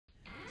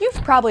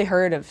You've probably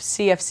heard of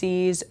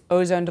CFCs,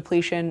 ozone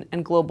depletion,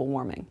 and global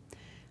warming.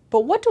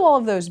 But what do all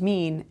of those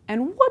mean,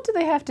 and what do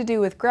they have to do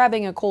with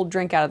grabbing a cold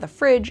drink out of the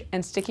fridge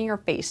and sticking your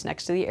face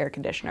next to the air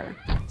conditioner?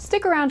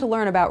 Stick around to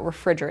learn about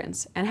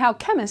refrigerants and how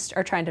chemists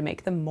are trying to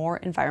make them more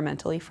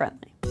environmentally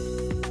friendly.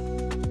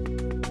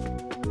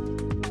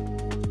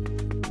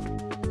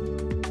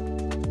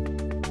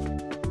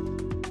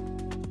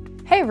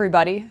 Hey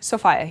everybody,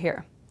 Sophia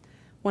here.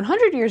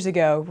 100 years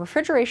ago,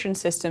 refrigeration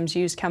systems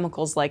used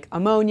chemicals like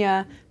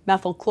ammonia,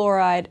 methyl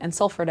chloride, and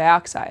sulfur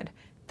dioxide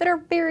that are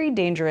very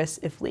dangerous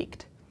if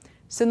leaked.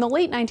 So in the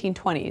late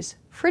 1920s,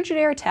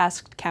 Frigidaire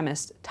tasked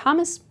chemist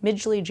Thomas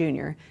Midgley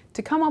Jr.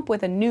 to come up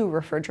with a new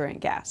refrigerant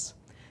gas.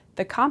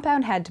 The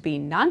compound had to be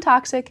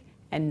non-toxic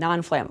and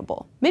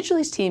non-flammable.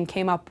 Midgley's team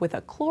came up with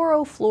a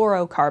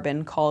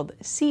chlorofluorocarbon called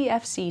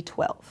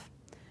CFC12.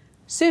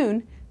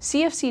 Soon,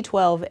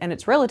 CFC12 and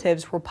its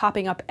relatives were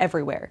popping up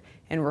everywhere,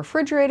 in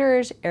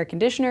refrigerators, air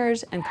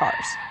conditioners, and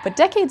cars. But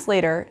decades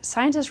later,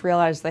 scientists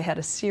realized they had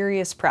a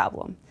serious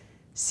problem.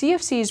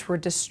 CFCs were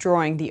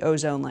destroying the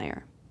ozone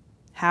layer.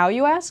 How,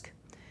 you ask?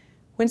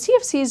 When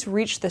CFCs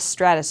reach the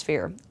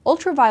stratosphere,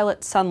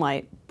 ultraviolet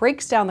sunlight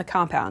breaks down the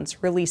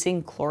compounds,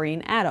 releasing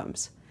chlorine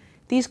atoms.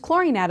 These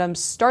chlorine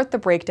atoms start the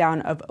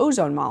breakdown of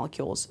ozone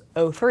molecules,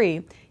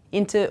 O3,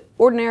 into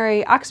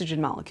ordinary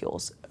oxygen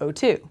molecules,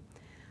 O2.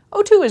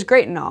 O2 is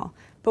great and all,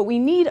 but we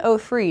need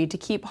O3 to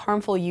keep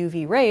harmful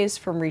UV rays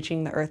from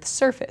reaching the Earth's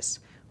surface,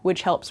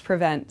 which helps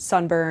prevent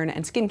sunburn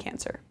and skin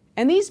cancer.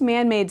 And these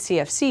man-made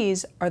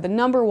CFCs are the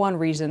 #1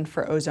 reason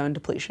for ozone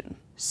depletion.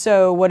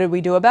 So what did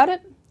we do about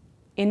it?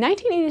 In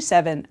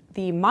 1987,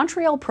 the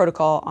Montreal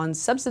Protocol on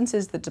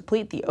Substances that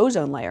Deplete the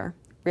Ozone Layer,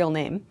 real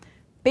name,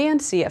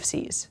 banned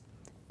CFCs.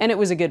 And it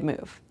was a good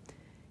move.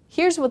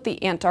 Here's what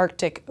the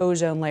Antarctic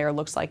ozone layer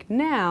looks like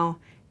now,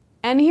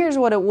 and here's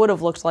what it would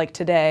have looked like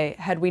today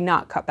had we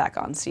not cut back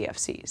on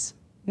CFCs.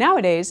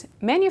 Nowadays,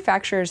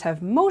 manufacturers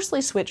have mostly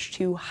switched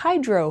to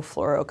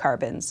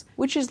hydrofluorocarbons,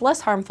 which is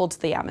less harmful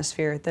to the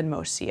atmosphere than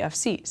most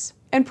CFCs.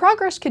 And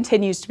progress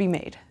continues to be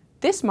made.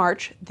 This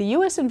March, the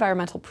U.S.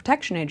 Environmental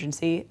Protection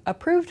Agency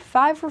approved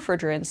 5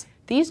 refrigerants.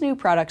 These new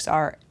products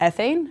are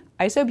ethane,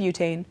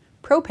 isobutane,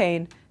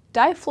 propane,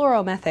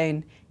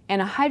 difluoromethane,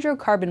 and a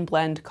hydrocarbon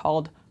blend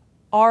called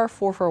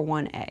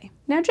R441A.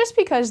 Now, just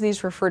because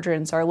these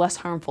refrigerants are less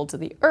harmful to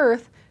the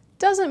Earth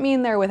doesn't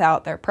mean they're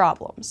without their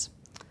problems.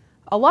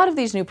 A lot of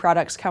these new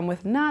products come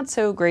with not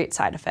so great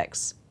side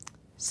effects.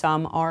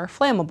 Some are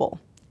flammable,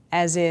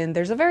 as in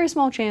there's a very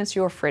small chance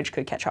your fridge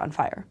could catch on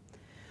fire.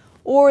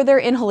 Or they're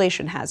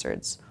inhalation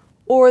hazards,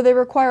 or they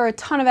require a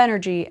ton of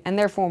energy and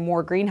therefore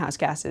more greenhouse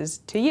gases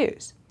to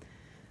use.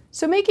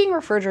 So making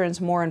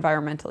refrigerants more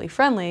environmentally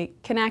friendly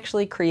can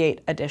actually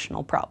create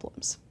additional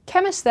problems.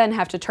 Chemists then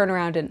have to turn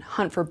around and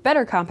hunt for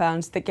better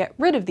compounds that get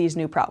rid of these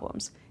new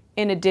problems,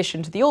 in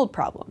addition to the old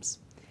problems.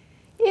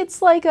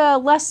 It's like a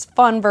less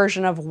fun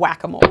version of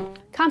whack-a-mole,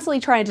 constantly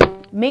trying to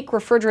make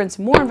refrigerants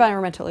more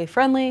environmentally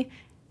friendly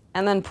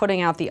and then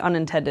putting out the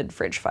unintended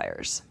fridge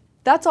fires.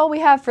 That's all we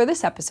have for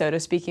this episode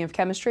of Speaking of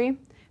Chemistry.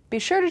 Be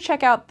sure to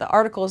check out the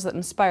articles that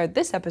inspired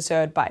this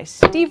episode by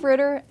Steve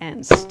Ritter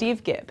and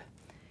Steve Gibb.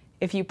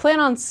 If you plan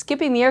on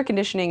skipping the air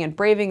conditioning and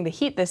braving the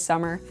heat this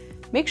summer,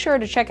 make sure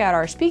to check out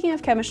our Speaking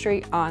of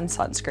Chemistry on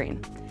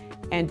sunscreen.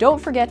 And don't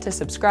forget to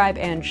subscribe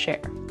and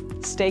share.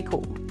 Stay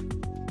cool.